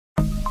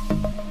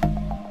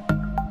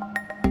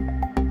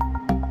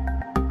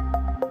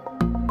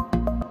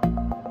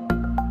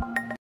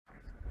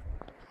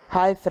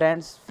Hi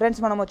friends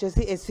మనం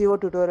వచ్చేసి SEO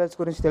tutorials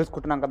గురించి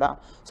తెలుసుకుంటున్నాం కదా.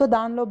 సో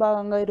దానిలో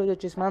భాగంగా ఈరోజు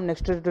వచ్చేసి మనం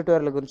నెక్స్ట్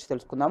ట్యూటోరియల్ గురించి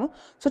తెలుసుకుందాము.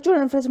 సో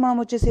చూడండి ఫ్రెండ్స్, మనం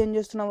వచ్చేసి ఏం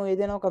చేస్తున్నాము,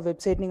 ఏదైనా ఒక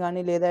వెబ్సైట్ని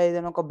కానీ లేదా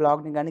ఏదైనా ఒక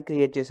బ్లాగ్ని కానీ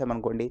క్రియేట్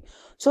చేసామనుకోండి.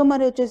 సో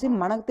మరి వచ్చేసి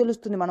మనకు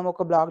తెలుస్తుంది మనం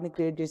ఒక బ్లాగ్ని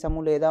క్రియేట్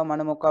చేసాము లేదా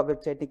మనం ఒక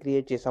వెబ్సైట్ని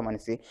క్రియేట్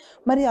చేసామనేసి.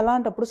 మరి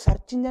అలాంటప్పుడు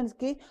సెర్చ్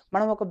ఇంజన్స్కి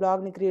మనం ఒక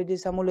బ్లాగ్ని క్రియేట్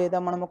చేసాము లేదా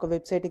మనం ఒక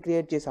వెబ్సైట్ని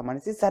క్రియేట్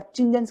చేసామనేసి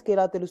సెర్చ్ ఇంజన్స్కి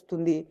ఎలా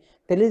తెలుస్తుంది,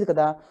 తెలియదు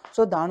కదా.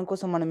 సో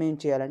దానికోసం మనం ఏం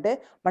చేయాలంటే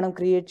మనం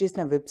క్రియేట్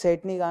చేసిన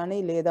వెబ్సైట్ని కానీ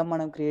లేదా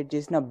మనం క్రియేట్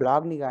చేసిన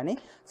బ్లాగ్ని కానీ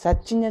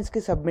సెర్చ్ ఇంజన్స్కి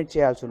సబ్మిట్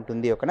చేయాల్సి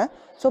ఉంటుంది, ఓకేనా.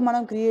 సో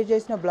మనం క్రియేట్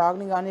చేసిన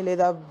బ్లాగ్ని కానీ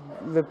లేదా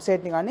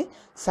వెబ్సైట్ని కానీ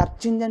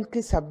సెర్చ్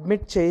ఇంజన్స్కి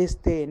సబ్మిట్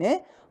చేస్తేనే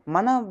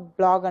మన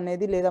బ్లాగ్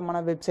అనేది లేదా మన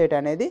వెబ్సైట్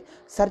అనేది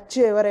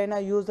ఎవరైనా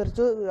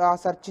యూజర్స్ ఆ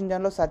సెర్చ్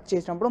ఇంజన్లో సెర్చ్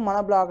చేసినప్పుడు మన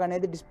బ్లాగ్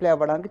అనేది డిస్ప్లే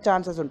అవ్వడానికి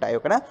ఛాన్సెస్ ఉంటాయి,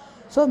 ఓకేనా.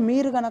 సో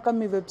మీరు కనుక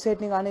మీ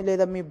వెబ్సైట్ని కానీ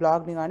లేదా మీ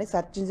బ్లాగ్ని కానీ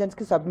సెర్చ్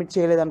ఇంజన్స్కి సబ్మిట్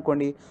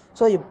చేయలేదనుకోండి,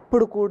 సో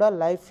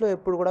లైఫ్లో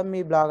ఎప్పుడు కూడా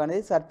మీ బ్లాగ్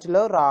అనేది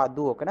సెర్చ్లో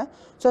రాదు, ఓకేనా.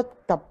 సో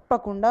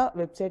తప్పకుండా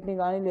వెబ్సైట్ని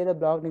కానీ లేదా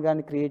బ్లాగ్ని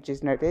కానీ క్రియేట్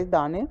చేసినట్టయితే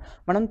దాన్ని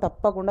మనం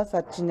తప్పకుండా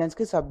సెర్చ్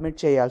ఇంజన్స్కి సబ్మిట్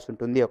చేయాల్సి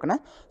ఉంటుంది, ఓకేనా.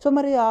 సో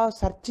మరి ఆ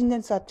సెర్చ్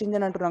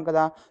ఇంజన్ అంటున్నాం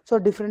కదా. So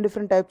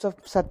different types of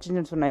search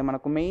engines ఉన్నాయి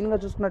మనకు. మెయిన్గా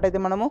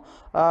చూసుకున్నట్టయితే మనము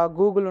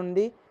గూగుల్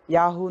ఉంది,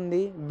 యాహూ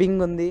ఉంది,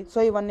 బింగ్ ఉంది. సో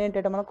ఇవన్నీ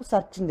ఏంటంటే మనకు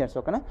సెర్చ్ ఇంజన్స్,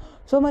 ఓకేనా.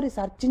 సో మరి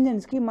సెర్చ్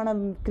ఇంజన్స్కి మనం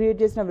క్రియేట్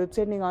చేసిన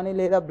వెబ్సైట్ని కానీ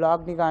లేదా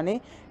బ్లాగ్ని కానీ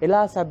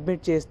ఎలా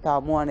సబ్మిట్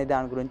చేస్తాము అనే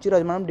దాని గురించి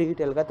ఈరోజు మనం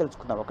డీటెయిల్గా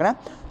తెలుసుకుందాం, ఓకేనా.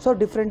 సో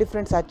డిఫరెంట్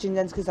సెర్చ్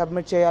ఇంజన్స్కి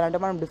సబ్మిట్ చేయాలంటే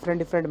మనం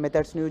డిఫరెంట్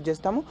మెథడ్స్ని యూజ్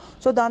చేస్తాము.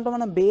 సో దాంట్లో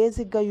మనం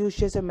బేసిక్గా యూజ్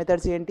చేసే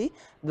మెథడ్స్ ఏంటి,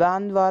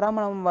 దాని ద్వారా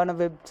మనం మన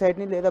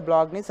వెబ్సైట్ని లేదా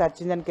బ్లాగ్ని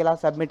సెర్చ్ ఇంజన్కి ఎలా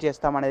సబ్మిట్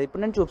చేస్తాం అనేది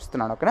ఇప్పుడు నేను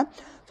చూపిస్తున్నాను, ఓకేనా.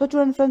 సో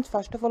చూడండి ఫ్రెండ్స్,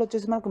 ఫస్ట్ ఆఫ్ ఆల్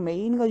వచ్చేసి మనకు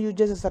మెయిన్గా యూజ్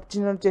చేసే సెర్చ్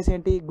ఇంజన్ వచ్చేసి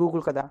ఏంటి,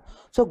 గూగుల్ కదా.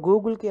 సో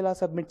గూగుల్కి ఎలా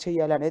సబ్మిట్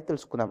చేయాలి అనేది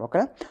తెలుసుకుందాం,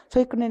 ఓకే. సో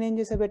ఇక్కడ నేను ఏం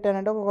చేసి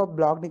పెట్టానంటే ఒక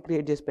బ్లాగ్ని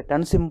క్రియేట్ చేసి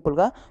పెట్టాను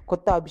సింపుల్గా,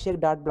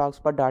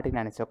 kothaabhishek.blogspot.in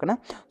అనేసి, ఓకేనా.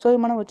 సో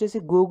మనం వచ్చేసి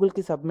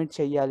గూగుల్కి సబ్మిట్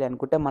చేయాలి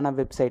అనుకుంటే మన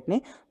వెబ్సైట్ని,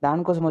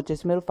 దానికోసం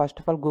వచ్చేసి మీరు first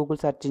of all Google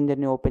search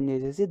ఇంజన్ని open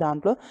చేసేసి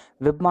దాంట్లో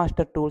వెబ్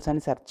మాస్టర్ టూల్స్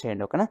అని సెర్చ్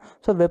చేయండి, ఓకేనా.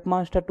 సో వెబ్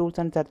మాస్టర్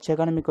టూల్స్ అని సెర్చ్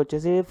చేయగానే మీకు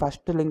వచ్చేసి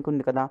ఫస్ట్ లింక్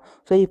ఉంది కదా.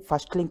 సో ఈ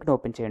ఫస్ట్ లింక్ని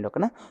ఓపెన్ చేయండి,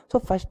 ఓకేనా. సో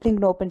ఫస్ట్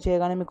లింక్ని ఓపెన్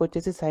చేయగానే మీకు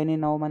వచ్చేసి సైన్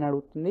ఇన్ అవ్వమని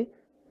అడుగుతుంది.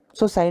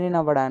 సో సైన్ ఇన్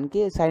అవ్వడానికి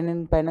సైన్ ఇన్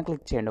పైన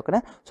క్లిక్ చేయండి, ఓకేనా.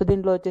 సో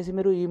దీంట్లో వచ్చేసి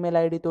మీరు ఈమెయిల్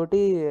ఐడి తోటి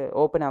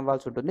ఓపెన్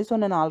అవ్వాల్సి ఉంటుంది. సో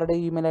నేను ఆల్రెడీ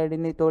ఈమెయిల్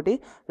ఐడిని తోటి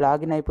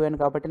లాగిన్ అయిపోయాను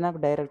కాబట్టి నాకు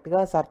డైరెక్ట్గా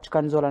సర్చ్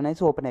కన్సోల్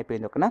అనేసి ఓపెన్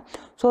అయిపోయింది, ఓకేనా.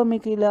 సో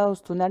మీకు ఇలా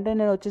వస్తుంది అంటే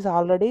నేను వచ్చేసి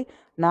ఆల్రెడీ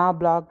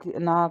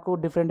నాకు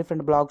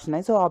డిఫరెంట్ బ్లాగ్స్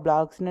ఉన్నాయి. సో ఆ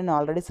బ్లాగ్స్ నేను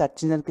ఆల్రెడీ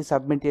సెర్చ్ ఇంజన్కి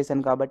సబ్మిట్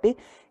చేశాను కాబట్టి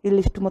ఈ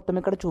లిస్ట్ మొత్తం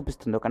ఇక్కడ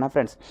చూపిస్తుంది, ఓకేనా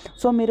ఫ్రెండ్స్.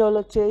 సో మీరు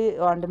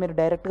మీరు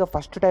డైరెక్ట్గా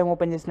ఫస్ట్ టైం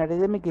ఓపెన్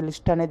చేసినట్టయితే మీకు ఈ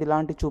లిస్ట్ అనేది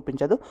ఇలాంటివి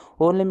చూపించదు.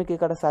 ఓన్లీ మీకు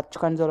ఇక్కడ సెర్చ్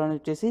కన్సోల్ అని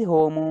వచ్చేసి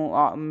హోము,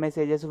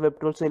 మెసేజెస్, వెబ్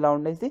టూల్స్ ఇలా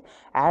ఉండేసి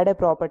యాడ్ ఏ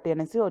ప్రాపర్టీ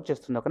అనేసి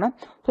వచ్చేస్తుంది, ఓకేనా.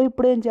 సో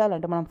ఇప్పుడు ఏం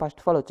చేయాలంటే మనం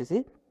ఫస్ట్ ఆఫ్ ఆల్ వచ్చేసి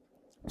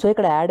సో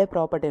ఇక్కడ యాడ్ ఏ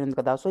ప్రాపర్టీ ఉంది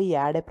కదా. సో ఈ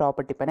యాడ్ ఏ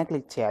ప్రాపర్టీ పైన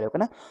క్లిక్ చేయాలి,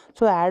 ఓకేనా.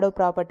 సో యాడ్ ఏ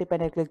ప్రాపర్టీ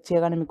పైన క్లిక్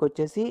చేయగానే మీకు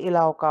వచ్చేసి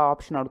ఇలా ఒక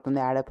ఆప్షన్ అడుగుతుంది,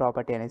 యాడ్ ఏ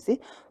ప్రాపర్టీ అనేసి.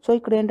 సో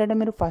ఇక్కడ ఏంటంటే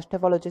మీరు ఫస్ట్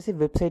ఆఫ్ ఆల్ వచ్చేసి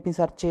వెబ్సైట్ని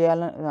సెర్చ్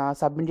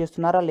సబ్మిట్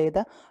చేస్తున్నారా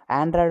లేదా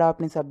ఆండ్రాయిడ్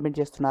యాప్ని సబ్మిట్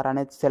చేస్తున్నారా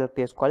అనేది సెలెక్ట్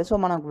చేసుకోవాలి. సో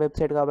మనకు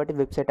వెబ్సైట్ కాబట్టి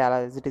వెబ్సైట్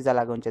ఇట్ ఈస్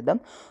అలాగే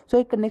ఉంచేద్దాం. సో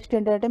ఇక్కడ నెక్స్ట్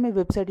ఏంటంటే మీ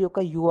వెబ్సైట్ యొక్క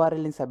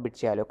URLని సబ్మిట్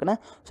చేయాలి, ఓకేనా.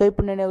 సో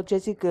ఇప్పుడు నేను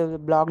వచ్చేసి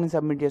బ్లాగ్ని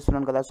సబ్మిట్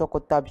చేస్తున్నాను కదా. So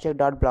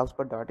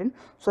kothaabhishek.blogspot.in.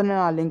 సో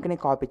నేను ఆ లింక్ని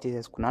కాపీ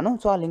చేసేసుకున్నాను.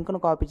 సో ఆ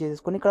లింక్ను కాపీ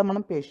చేసేసుకుని ఇక్కడ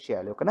మనం పేస్ట్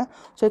చేయాలి, ఓకేనా.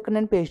 సో ఇక్కడ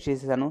నేను పేస్ట్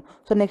చేసేసాను.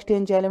 సో నెక్స్ట్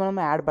ఏం చేయాలి, మనం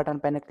యాడ్ బటన్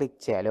పైన క్లిక్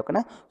చేయాలి,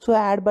 ఓకేనా. సో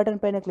యాడ్ బటన్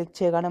పైన క్లిక్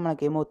చేయగానే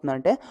మనకి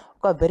ఏమవుతుందంటే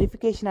ఒక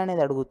వెరిఫికేషన్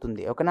అనేది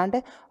అడుగుతుంది, ఓకేనా. అంటే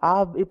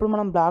ఇప్పుడు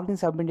మనం బ్లాగ్ని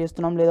సబ్మిట్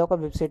చేస్తున్నాం లేదా ఒక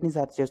వెబ్సైట్ని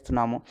సెర్చ్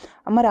చేస్తున్నాము.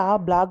 మరి ఆ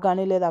బ్లాగ్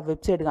కానీ లేదా ఆ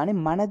వెబ్సైట్ కానీ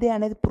మనదే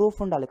అనేది ప్రూఫ్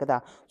ఉండాలి కదా.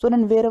 సో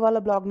నేను వేరే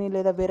వాళ్ళ బ్లాగ్ని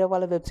లేదా వేరే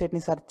వాళ్ళ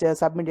వెబ్సైట్ని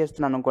సబ్మిట్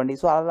చేస్తున్నాను అనుకోండి.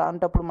 సో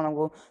అలాంటప్పుడు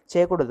మనకు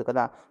చేయకూడదు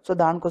కదా. సో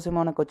దానికోసం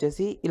మనకు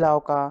వచ్చేసి ఇలా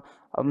ఒక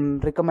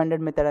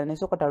రికమెండెడ్ మెథడ్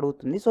అనేసి ఒకటి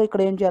అడుగుతుంది. సో ఇక్కడ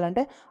ఏం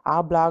చేయాలంటే ఆ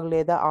బ్లాగ్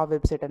లేదా ఆ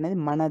వెబ్సైట్ అనేది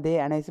మనదే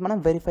అనేసి మనం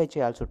వెరిఫై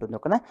చేయాల్సి ఉంటుంది,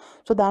 ఓకేనా.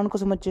 సో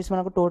దానికోసం వచ్చేసి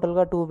మనకు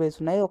టోటల్గా 2 వేస్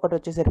ఉన్నాయి. ఒకటి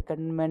వచ్చేసి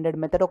రికమెండెడ్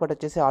మెథడ్, ఒకటి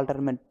వచ్చేసి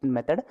ఆల్టర్నేట్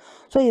మెథడ్.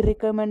 సో ఈ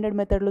రికమెండెడ్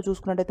మెథడ్లో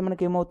చూసుకున్నట్టయితే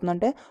మనకి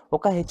ఏమవుతుందంటే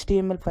ఒక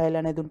HTML ఫైల్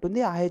అనేది ఉంటుంది.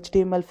 ఆ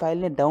HTML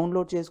ఫైల్ని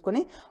డౌన్లోడ్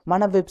చేసుకొని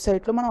మన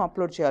వెబ్సైట్లో మనం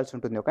అప్లోడ్ చేయాల్సి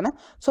ఉంటుంది, ఓకేనా.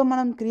 సో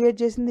మనం క్రియేట్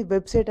చేసింది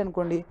వెబ్సైట్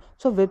అనుకోండి.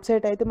 సో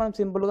వెబ్సైట్ అయితే మనం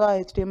సింపుల్గా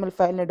HTML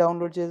ఫైల్ని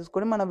డౌన్లోడ్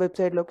చేసుకొని మన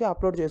వెబ్సైట్లోకి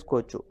అప్లోడ్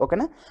చేసుకోవచ్చు,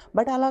 ఓకేనా.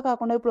 బట్ అలా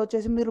కాకుండా ఇప్పుడు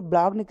వచ్చేసి మీరు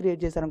బ్లాగ్ని క్రియేట్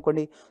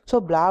చేశారనుకోండి. సో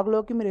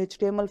బ్లాగ్లోకి మీరు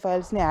HTML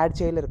ఫైల్స్ని యాడ్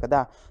చేయలేరు కదా.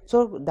 సో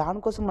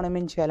దానికోసం మనం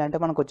ఏం చేయాలంటే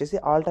మనకు వచ్చేసి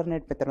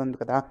ఆల్టర్నేట్ మెథడ్ ఉంది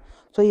కదా.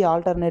 సో ఈ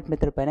ఆల్టర్నేట్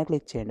మెథడ్ పైన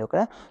క్లిక్ చేయండి,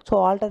 ఓకే. సో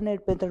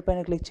ఆల్టర్నేట్ మెథడ్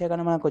పైన క్లిక్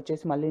చేయగానే మనకు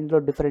వచ్చేసి మళ్ళీ ఇందులో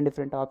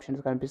డిఫరెంట్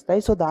ఆప్షన్స్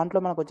కనిపిస్తాయి. సో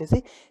దాంట్లో మనకు వచ్చేసి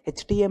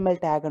HTML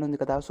ట్యాగ్ అని ఉంది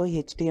కదా. సో ఈ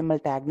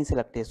HTML ట్యాగ్ని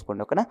సెలెక్ట్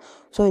చేసుకోండి, ఓకేనా.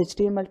 సో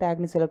HTML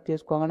ట్యాగ్ని సెలెక్ట్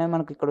చేసుకోగానే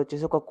మనకి ఇక్కడ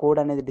వచ్చేసి ఒక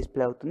కోడ్ అనేది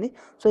డిస్ప్లే అవుతుంది.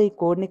 సో ఈ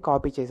కోడ్ని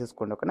కాపీ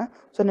చేసేసుకోండి, ఓకేనా.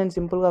 సో నేను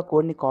సింపుల్గా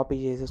కోడ్ని కాపీ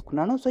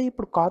చేసేసుకున్నాను. సో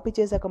ఇప్పుడు కాపీ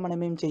కాపీ చేశాక మనం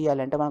ఏం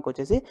చేయాలి అంటే మనకు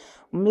వచ్చేసి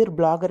మీరు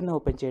బ్లాగర్ని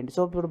ఓపెన్ చేయండి.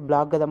 సో ఇప్పుడు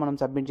బ్లాగ్ కదా మనం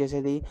సబ్మిట్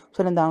చేసేది. సో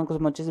నేను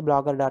దానికోసం వచ్చేసి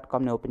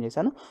blogger.comని ఓపెన్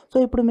చేశాను. సో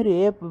ఇప్పుడు మీరు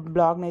ఏ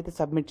బ్లాగ్ని అయితే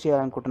సబ్మిట్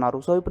చేయాలనుకుంటున్నారు,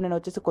 సో ఇప్పుడు నేను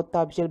వచ్చేసి కొత్త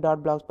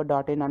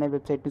abhishek.blogspot.in అనే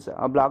వెబ్సైట్ని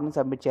బ్లాగ్ని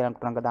సబ్మిట్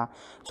చేయాలనుకుంటున్నాను కదా.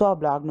 సో ఆ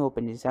బ్లాగ్ని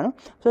ఓపెన్ చేశాను.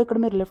 సో ఇక్కడ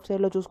మీరు లెఫ్ట్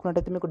సైడ్లో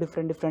చూసుకున్నట్టయితే మీకు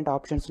డిఫరెంట్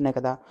ఆప్షన్స్ ఉన్నాయి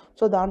కదా.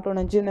 సో దాంట్లో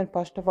నుంచి నేను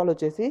ఫస్ట్ ఆఫ్ ఆల్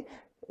వచ్చేసి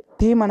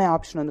థీమ్ అనే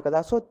ఆప్షన్ ఉంది కదా.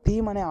 సో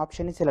థీమ్ అనే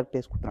ఆప్షన్ని సెలెక్ట్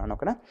చేసుకుంటున్నాను.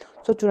 ఓకేనా.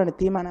 సో చూడండి,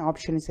 థీమ్ అనే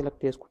ఆప్షన్ని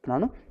సెలెక్ట్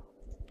చేసుకుంటున్నాను.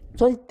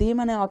 సో ఈ థీమ్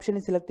అనే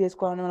ఆప్షన్ని సెలెక్ట్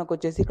చేసుకోవాలని మనకు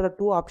వచ్చేసి ఇక్కడ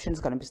 2 ఆప్షన్స్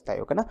కనిపిస్తాయి.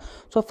 ఓకేనా.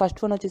 సో ఫస్ట్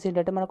వన్ వచ్చేసి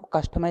ఏంటంటే మనకు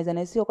కస్టమైజ్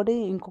అనేసి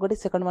ఇంకొకటి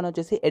సెకండ్ వన్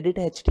వచ్చేసి ఎడిట్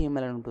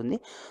HTML అని ఉంటుంది.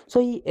 సో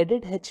ఈ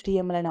ఎడిట్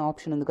HTML అనే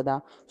ఆప్షన్ ఉంది కదా.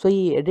 సో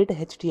ఈ ఎడిట్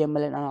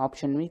HTML అనే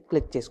ఆప్షన్ని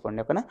క్లిక్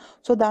చేసుకోండి. ఓకేనా.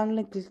 సో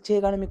దానిని క్లిక్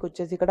చేయగానే మీకు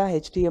వచ్చేసి ఇక్కడ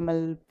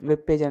HTML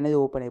వెబ్ పేజ్ అనేది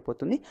ఓపెన్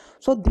అయిపోతుంది.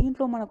 సో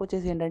దీంట్లో మనకు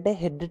వచ్చేసి ఏంటంటే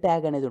హెడ్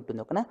ట్యాగ్ అనేది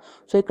ఉంటుంది. ఓకేనా.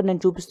 సో ఇక్కడ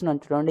నేను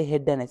చూపిస్తున్నాను చూడండి,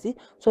 హెడ్ అనేసి.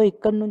 సో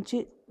ఇక్కడ నుంచి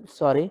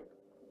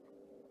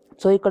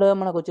సో ఇక్కడ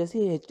మనకు వచ్చేసి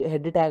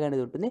హెడ్ ట్యాగ్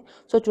అనేది ఉంటుంది.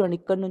 సో చూడండి,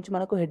 ఇక్కడ నుంచి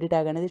మనకు హెడ్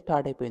ట్యాగ్ అనేది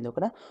స్టార్ట్ అయిపోయింది.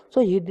 ఓకేనా. సో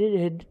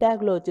హెడ్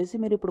ట్యాగ్లో వచ్చేసి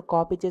మీరు ఇప్పుడు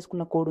కాపీ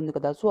చేసుకున్న కోడ్ ఉంది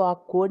కదా. సో ఆ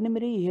కోడ్ని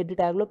మీరు ఈ హెడ్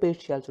ట్యాగ్లో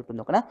పేస్ట్ చేయాల్సి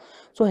ఉంటుంది. ఓకేనా.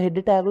 సో హెడ్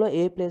ట్యాగ్లో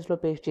ఏ ప్లేస్లో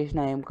పేస్ట్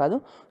చేసినా ఏం కాదు.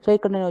 సో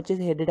ఇక్కడ నేను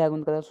వచ్చేసి హెడ్ ట్యాగ్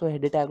ఉంది కదా. సో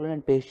హెడ్ ట్యాగ్లో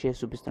నేను పేస్ట్ చేసి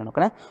చూపిస్తున్నాను.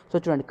 ఓకేనా. సో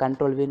చూడండి,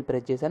 Ctrl+V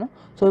ప్రెస్ చేశాను.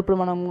 సో ఇప్పుడు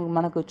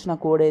మనకు వచ్చిన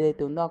కోడ్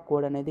ఏదైతే ఉందో ఆ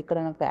కోడ్ అనేది ఇక్కడ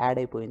నాకు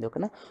యాడ్ అయిపోయింది.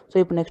 ఓకేనా. సో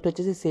ఇప్పుడు నెక్స్ట్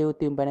వచ్చేసి సేవ్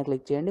థీమ్ పైన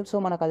క్లిక్ చేయండి.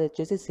 సో మనకు అది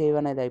వచ్చేసి సేవ్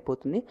అనేది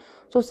అయిపోతుంది.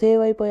 సో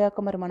సేవ్ అయిపోయాక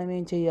మరి మనం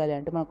ఏం చేయాలి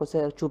అంటే మనకు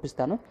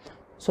చూపిస్తాను.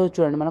 సో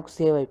చూడండి, మనకు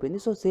సేవ్ అయిపోయింది.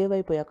 సో సేవ్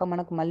అయిపోయాక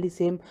మనకు మళ్ళీ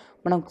సేమ్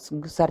మనం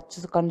సెర్చ్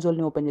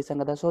కన్సోల్ని ఓపెన్ చేసాం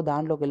కదా. సో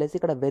దాంట్లోకి వెళ్ళేసి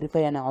ఇక్కడ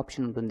వెరిఫై అనే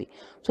ఆప్షన్ ఉంటుంది.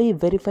 సో ఈ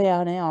వెరిఫై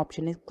అనే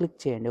ఆప్షన్ని క్లిక్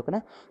చేయండి.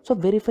 ఓకేనా. సో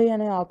వెరిఫై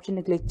అనే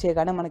ఆప్షన్ని క్లిక్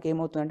చేయగానే మనకి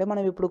ఏమవుతుందంటే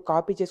మనం ఇప్పుడు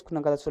కాపీ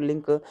చేసుకున్నాం కదా. సో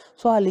లింక్,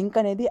 సో ఆ లింక్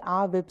అనేది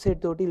ఆ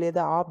వెబ్సైట్ తోటి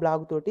లేదా ఆ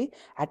బ్లాగ్ తోటి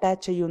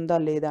అటాచ్ అయ్యి ఉందా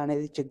లేదా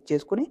అనేది చెక్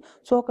చేసుకుని,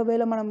 సో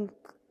ఒకవేళ మనం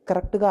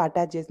కరెక్ట్గా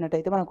అటాచ్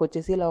చేసినట్టయితే మనకు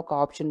వచ్చేసి ఇలా ఒక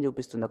ఆప్షన్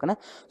చూపిస్తుంది. ఓకేనా.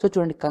 సో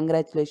చూడండి,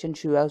 congratulations,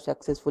 you have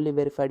successfully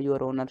verified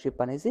your ownership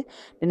అనేసి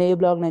నేను ఏ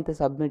బ్లాగ్ని అయితే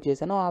సబ్మిట్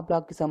చేశానో ఆ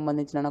బ్లాగ్కి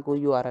సంబంధించిన నాకు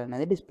URL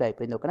అనేది డిస్ప్లే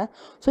అయిపోయింది. ఓకేనా.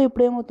 సో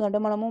ఇప్పుడు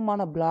ఏమవుతుందంటే మనము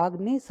మన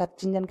బ్లాగ్ని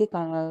సెర్చ్ ఇంజన్కి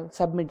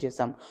సబ్మిట్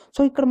చేస్తాం.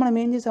 సో ఇక్కడ మనం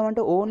ఏం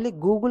చేసామంటే ఓన్లీ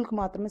గూగుల్కి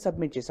మాత్రమే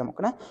సబ్మిట్ చేసాం.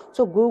 ఓకేనా.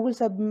 సో గూగుల్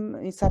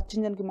సెర్చ్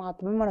ఇంజన్కి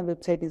మాత్రమే మన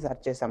వెబ్సైట్ని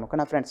సెర్చ్ చేస్తాం.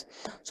 ఓకేనా ఫ్రెండ్స్.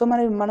 సో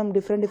మరి మనం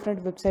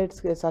డిఫరెంట్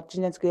వెబ్సైట్స్కి సెర్చ్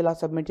ఇంజన్స్కి ఎలా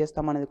సబ్మిట్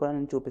చేస్తాం అనేది కూడా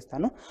నేను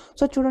చూపిస్తాను.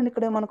 సో చూడండి,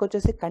 ఇక్కడ మనకు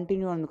వచ్చేసి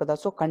కంటిన్యూ ఉంది కదా.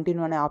 సో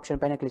కంటిన్యూ అనే ఆప్షన్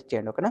పైన క్లిక్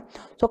చేయండి. ఓకేనా.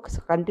 సో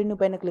కంటిన్యూ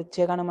పైన క్లిక్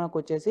చేయగానే మనకు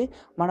వచ్చేసి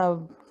మన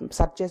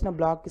సెర్చ్ చేసిన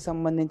బ్లాగ్కి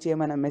సంబంధించి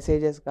ఏమైనా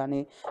మెసేజెస్ కానీ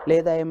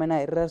లేదా ఏమైనా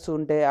ఎర్రర్స్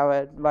ఉంటే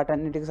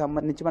వాటన్నిటికి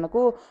సంబంధించి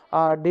మనకు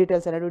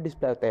డీటెయిల్స్ అనేవి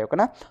డిస్ప్లే అవుతాయి.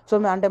 ఓకేనా.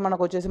 సో అంటే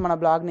మనకు వచ్చేసి మన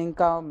బ్లాగ్ని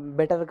ఇంకా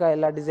బెటర్గా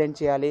ఎలా డిజైన్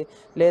చేయాలి,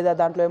 లేదా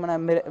దాంట్లో ఏమైనా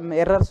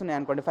ఎర్రర్స్ ఉన్నాయి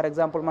అనుకోండి. ఫర్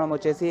ఎగ్జాంపుల్ మనం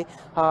వచ్చేసి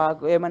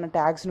ఏమైనా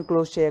ట్యాగ్స్ని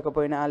క్లోజ్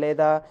చేయకపోయినా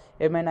లేదా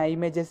ఏమైనా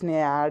ఇమేజెస్ని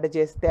యాడ్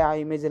చేస్తే ఆ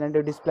ఇమేజ్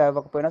అనేవి డిస్ప్లే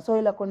అవ్వకపోయినా, సో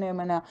ఇలా కొన్ని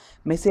ఏమైనా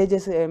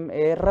మెసేజెస్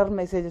ఎర్రర్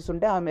మెసేజెస్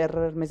ఉంటే ఆ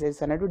ఎర్రర్ మెసేజెస్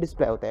అనేవి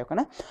డిస్ప్లే అవుతాయి.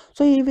 ఓకేనా.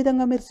 సో ఈ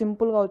విధంగా మీరు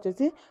సింపుల్గా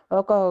వచ్చేసి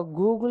ఒక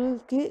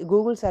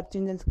గూగుల్ సెర్చ్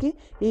ఇంజన్స్కి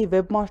ఈ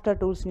వెబ్ మాస్టర్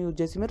టూల్స్ని యూజ్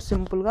చేసి మీరు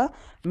సింపుల్గా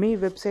మీ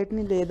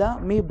వెబ్సైట్ని లేదా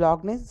మీ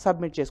బ్లాగ్ని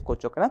సబ్మిట్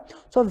చేసుకోవచ్చు. ఓకేనా.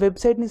 సో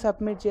వెబ్సైట్ని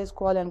సబ్మిట్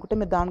చేసుకోవాలి అనుకుంటే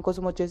మీరు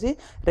దానికోసం వచ్చేసి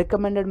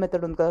రికమెండెడ్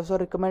మెథడ్ ఉంది కదా. సో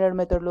రికమెండెడ్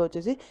మెథడ్లో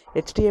వచ్చేసి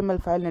HTML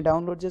ఫైల్ని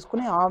డౌన్లోడ్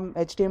చేసుకుని ఆ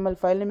HTML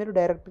ఫైల్ని మీరు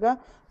డైరెక్ట్గా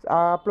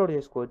అప్లోడ్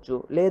చేసుకోవచ్చు.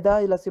 లేదా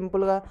ఇలా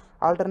సింపుల్గా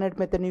ఆల్టర్నేట్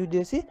మెథడ్ని యూజ్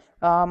చేసి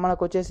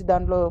మనకు వచ్చేసి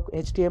దాంట్లో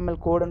HTML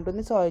కోడ్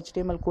ఉంటుంది. సో ఆ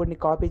HTML కోడ్ని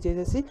కాపీ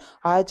చేసేసి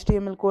ఆ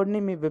HTML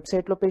కోడ్ని మీ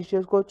వెబ్సైట్లో పేస్ట్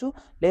చేసుకోవచ్చు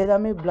లేదా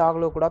మీ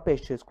బ్లాగ్లో కూడా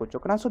పేస్ట్ చేసుకోవచ్చు.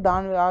 ఓకేనా. సో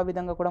ఆ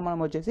విధంగా కూడా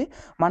మనం వచ్చేసి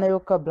మన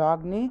యొక్క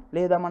బ్లాగ్ని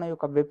లేదా మన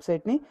యొక్క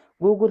వెబ్సైట్ని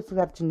గూగుల్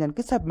సెర్చ్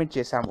ఇంజన్కి సబ్మిట్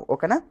చేసాము.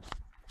 ఓకేనా.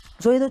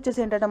 సో ఇది వచ్చేసి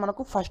ఏంటంటే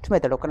మనకు ఫస్ట్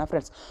మెథడ్. ఓకేనా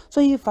ఫ్రెండ్స్. సో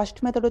ఈ ఫస్ట్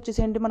మెథడ్ వచ్చేసి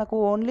ఏంటి, మనకు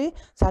ఓన్లీ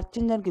సెర్చ్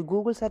ఇంజన్కి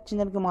గూగుల్ సెర్చ్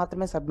ఇంజన్కి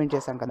మాత్రమే సబ్మిట్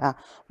చేశాం కదా.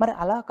 మరి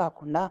అలా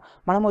కాకుండా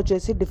మనం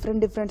వచ్చేసి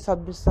డిఫరెంట్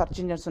సెర్చ్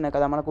ఇంజన్స్ ఉన్నాయి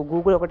కదా. మనకు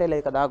గూగుల్ ఒకటే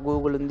లేదు కదా,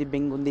 గూగుల్ ఉంది,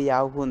 బింగ్ ఉంది,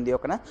 యాహూ ఉంది.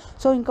 ఓకేనా.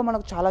 సో ఇంకా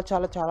మనకు చాలా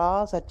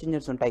సెర్చ్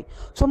ఇంజన్స్ ఉంటాయి.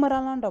 సో మరి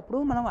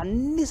అలాంటప్పుడు మనం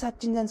అన్ని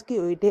సెర్చ్ ఇంజన్స్కి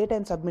ఏ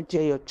టైం సబ్మిట్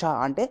చేయవచ్చా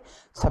అంటే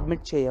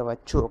సబ్మిట్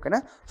చేయవచ్చు.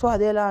 ఓకేనా. సో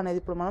అదేలా అనేది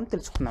ఇప్పుడు మనం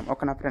తెలుసుకుందాం.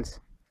 ఓకేనా ఫ్రెండ్స్.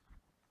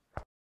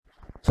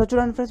 సో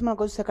చూడండి ఫ్రెండ్స్,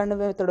 మనకు సెకండ్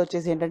మెథడ్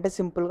వచ్చేసి ఏంటంటే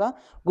సింపుల్గా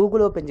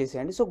గూగుల్ ఓపెన్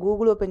చేసేయండి. సో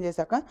గూగుల్ ఓపెన్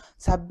చేశాక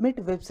submit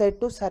website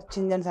to search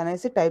engines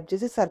అనేసి టైప్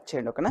చేసి సెర్చ్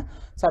చేయండి. ఓకేనా.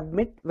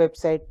 Submit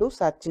website to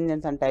search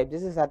engines అని టైప్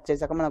చేసి సెర్చ్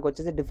చేశాక మనకు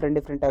వచ్చేసి డిఫరెంట్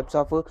టైప్స్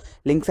ఆఫ్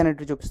లింక్స్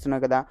అనేవి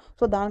చూపిస్తున్నాయి కదా.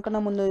 సో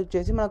దానికన్నా ముందు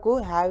వచ్చేసి మనకు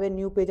హ్యావ్ ఏ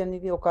న్యూ పేజ్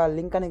అనేది ఒక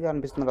లింక్ అనేది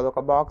కనిపిస్తుంది కదా,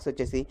 ఒక బాక్స్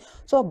వచ్చేసి.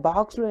 సో ఆ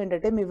బాక్స్లో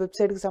ఏంటంటే మీ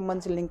వెబ్సైట్కి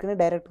సంబంధించిన లింక్ని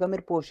డైరెక్ట్గా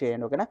మీరు పోస్ట్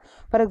చేయండి. ఓకేనా.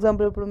 ఫర్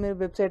ఎగ్జాంపుల్ ఇప్పుడు మీరు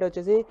వెబ్సైట్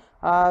వచ్చేసి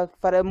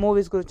ఫర్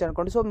మూవీస్ గురించి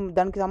అనుకోండి. సో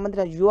దానికి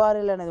సంబంధించిన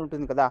URL అనేది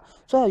ఉంటుంది కదా,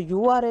 సో ఆ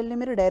యూఆర్ఎల్ని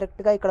మీరు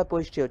డైరెక్ట్గా ఇక్కడ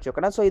పోస్ట్ చేయొచ్చు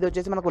ఓకేనా. సో ఇది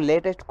వచ్చేసి మనకు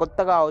లేటెస్ట్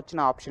కొత్తగా వచ్చిన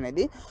ఆప్షన్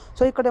ఇది.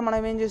 సో ఇక్కడ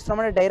మనం ఏం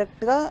చేస్తున్నామంటే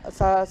డైరెక్ట్గా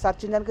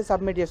సర్చ్ ఇంజన్కి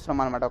సబ్మిట్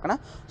చేస్తున్నాం అనమాట ఓకేనా.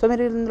 సో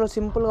మీరు ఇందులో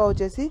సింపుల్గా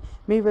వచ్చేసి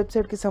మీ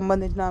వెబ్సైట్కి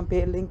సంబంధించిన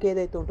లింక్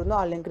ఏదైతే ఉంటుందో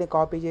ఆ లింక్ని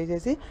కాపీ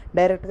చేసేసి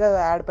డైరెక్ట్గా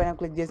యాడ్ పైన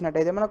క్లిక్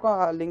చేసినట్టయితే మనకు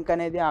ఆ లింక్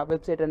అనేది ఆ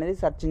వెబ్సైట్ అనేది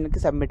సర్చ్ ఇంజన్కి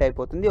సబ్మిట్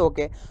అయిపోతుంది.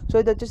 ఓకే, సో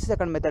ఇది వచ్చేసి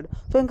సెకండ్ మెథడ్.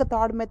 సో ఇంకా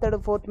థర్డ్ మెథడ్,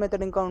 ఫోర్త్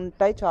మెథడ్ ఇంకా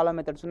ఉంటాయి, చాలా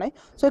మెథడ్స్ ఉన్నాయి.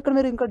 సో ఇక్కడ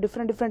మీరు ఇంకా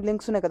డిఫరెంట్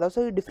లింక్స్ ఉన్నాయి కదా,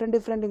 సో ఈ డిఫరెంట్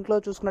లింక్లో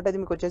చూసుకున్నట్టయితే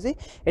మీకు వచ్చేసి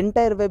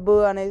ఎంటైర్ వెబ్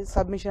అనేది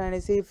సబ్మిషన్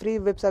అనేసి, ఫ్రీ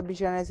వెబ్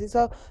సబ్మిషన్ అనేసి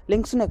సో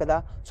లింక్స్ ఉన్నాయి కదా.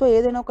 సో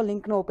ఏదైనా ఒక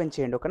లింక్ని ఓపెన్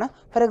చేయండి ఓకేనా.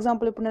 ఫర్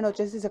ఎగ్జాంపుల్ ఇప్పుడు నేను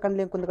వచ్చేసి సెకండ్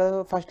లింక్ ఉంది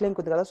కదా, ఫస్ట్ లింక్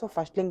ఉంది కదా, సో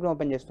ఫస్ట్ లింక్ని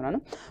ఓపెన్ చేస్తున్నాను.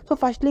 సో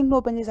ఫస్ట్ లింక్ని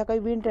ఓపెన్ చేశాక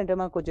ఇవి ఏంటంటే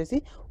మనకు వచ్చేసి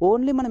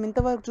ఓన్లీ మనం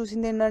ఇంతవరకు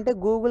చూసింది ఏంటంటే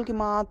గూగుల్కి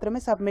మాత్రమే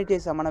సబ్మిట్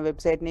చేసాం మన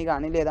వెబ్సైట్ని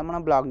కానీ లేదా మన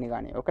బ్లాగ్ని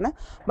కానీ ఓకేనా.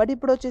 బట్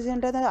ఇప్పుడు వచ్చేసి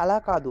ఏంటంటే అలా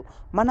కాదు,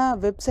 మన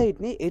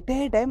వెబ్సైట్ని ఎట్ ఏ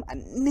టైం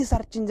అన్ని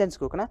సర్చ్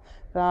ఇంజన్స్కి ఓకేనా,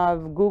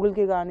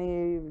 గూగుల్కి కానీ,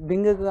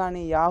 బింగ్కి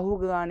కానీ,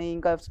 యాహూకి కానీ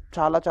ఇంకా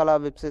చాలా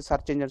వెబ్సైట్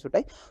సర్చ్ ఇంజన్స్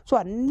ఉంటాయి. సో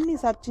అన్ని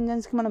సర్చ్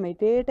ఇంజన్స్కి మనం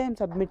ఎట్ ఏ టైం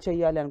సబ్మిట్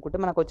చేయాలి అనుకుంటే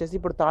మనకు వచ్చేసి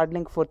ఇప్పుడు థర్డ్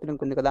లింక్, ఫోర్త్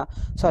లింక్ ఉంది కదా,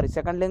 sorry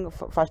second link,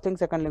 first link,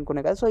 second link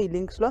ఉన్నాయి కదా. సో ఈ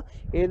లింక్స్లో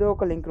ఏదో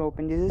ఒక లింక్ని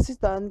ఓపెన్ చేసేసి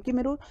దానికి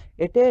మీరు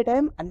ఎట్ ఏ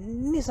టైం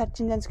అన్ని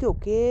search ఇంజన్స్కి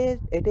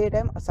at a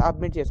time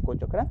submit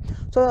చేసుకోవచ్చు ఓకేనా.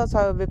 సో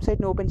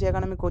వెబ్సైట్ని ఓపెన్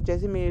చేయగానే మీకు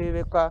వచ్చేసి మీ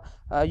యొక్క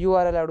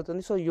యూఆర్ఎల్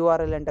అడుగుతుంది. సో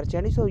యూఆర్ఎల్ ఎంటర్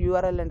చేయండి. సో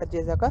యూఆర్ఎల్ ఎంటర్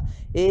చేశాక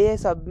ఏ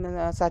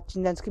సర్చ్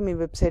ఇంజన్స్కి మీ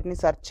వెబ్సైట్ని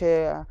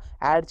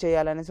యాడ్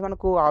చేయాలనేసి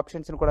మనకు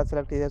ఆప్షన్స్ని కూడా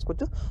సెలెక్ట్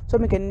చేసుకోవచ్చు. సో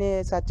మీకు ఎన్ని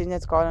సర్చ్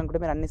ఇంజన్స్ కావాలనుకుంటే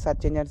మీరు అన్ని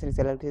సర్చ్ ఇంజన్స్ని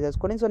సెలెక్ట్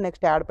చేసుకొని సో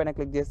నెక్స్ట్ యాడ్ పైన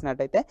క్లిక్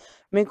చేసినట్టయితే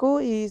మీకు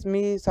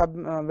మీ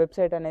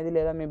వెబ్సైట్ అనేది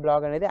లేదా మీ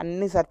బ్లాగ్ అనేది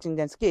అన్ని search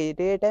ఇంజన్స్కి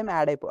at a time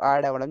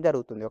add అవ్వడం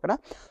జరుగుతుంది ఓకేనా.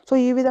 సో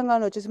ఈ విధంగా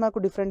వచ్చేసి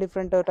మనకు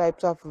డిఫరెంట్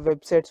టైప్స్ ఆఫ్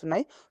వెబ్సైట్స్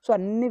ఉన్నాయి. సో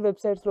అన్ని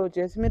వెబ్సైట్స్లో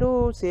వచ్చేసి మీరు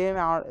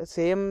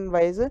సేమ్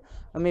వైజ్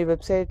మీ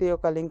వెబ్సైట్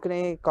యొక్క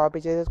లింక్ని కాపీ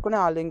చేసేసుకొని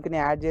ఆ లింక్ని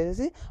యాడ్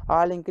చేసేసి ఆ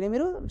లింక్ని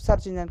మీరు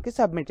సర్చ్ ఇంజన్కి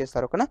సబ్మిట్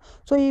చేస్తారు ఓకేనా.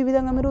 సో ఈ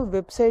విధంగా మీరు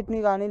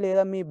వెబ్సైట్ని కానీ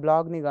లేదా మీ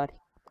బ్లాగ్ని కానీ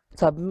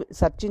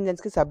సర్చ్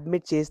ఇంజన్స్కి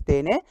సబ్మిట్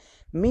చేస్తేనే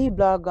మీ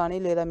బ్లాగ్ కానీ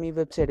లేదా మీ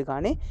వెబ్సైట్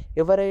కానీ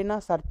ఎవరైనా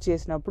సెర్చ్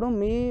చేసినప్పుడు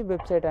మీ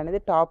వెబ్సైట్ అనేది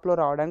టాప్లో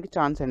రావడానికి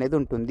ఛాన్స్ అనేది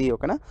ఉంటుంది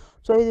ఓకేనా.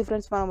 సో ఇది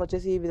ఫ్రెండ్స్ మనం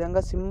వచ్చేసి ఈ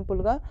విధంగా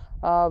సింపుల్గా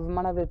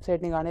మన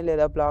వెబ్సైట్ని కానీ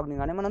లేదా బ్లాగ్ని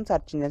కానీ మనం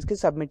సెర్చ్ ఇంజన్స్కి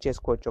సబ్మిట్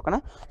చేసుకోవచ్చు ఓకేనా.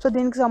 సో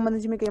దీనికి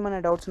సంబంధించి మీకు ఏమైనా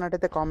డౌట్స్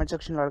ఉన్నట్టయితే కామెంట్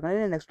సెక్షన్లో అడగండి,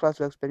 నేను నెక్స్ట్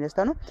క్లాస్లో ఎక్స్ప్లెయిన్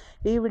చేస్తాను.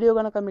 ఈ వీడియో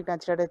కనుక మీకు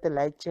నచ్చినట్టయితే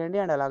లైక్ చేయండి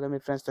అండ్ అలాగే మీ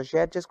ఫ్రెండ్స్తో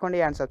షేర్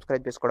చేసుకోండి అండ్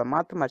సబ్స్క్రైబ్ చేసుకోవడం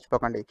మాత్రం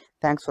మర్చిపోకండి.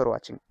 Thanks for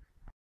watching.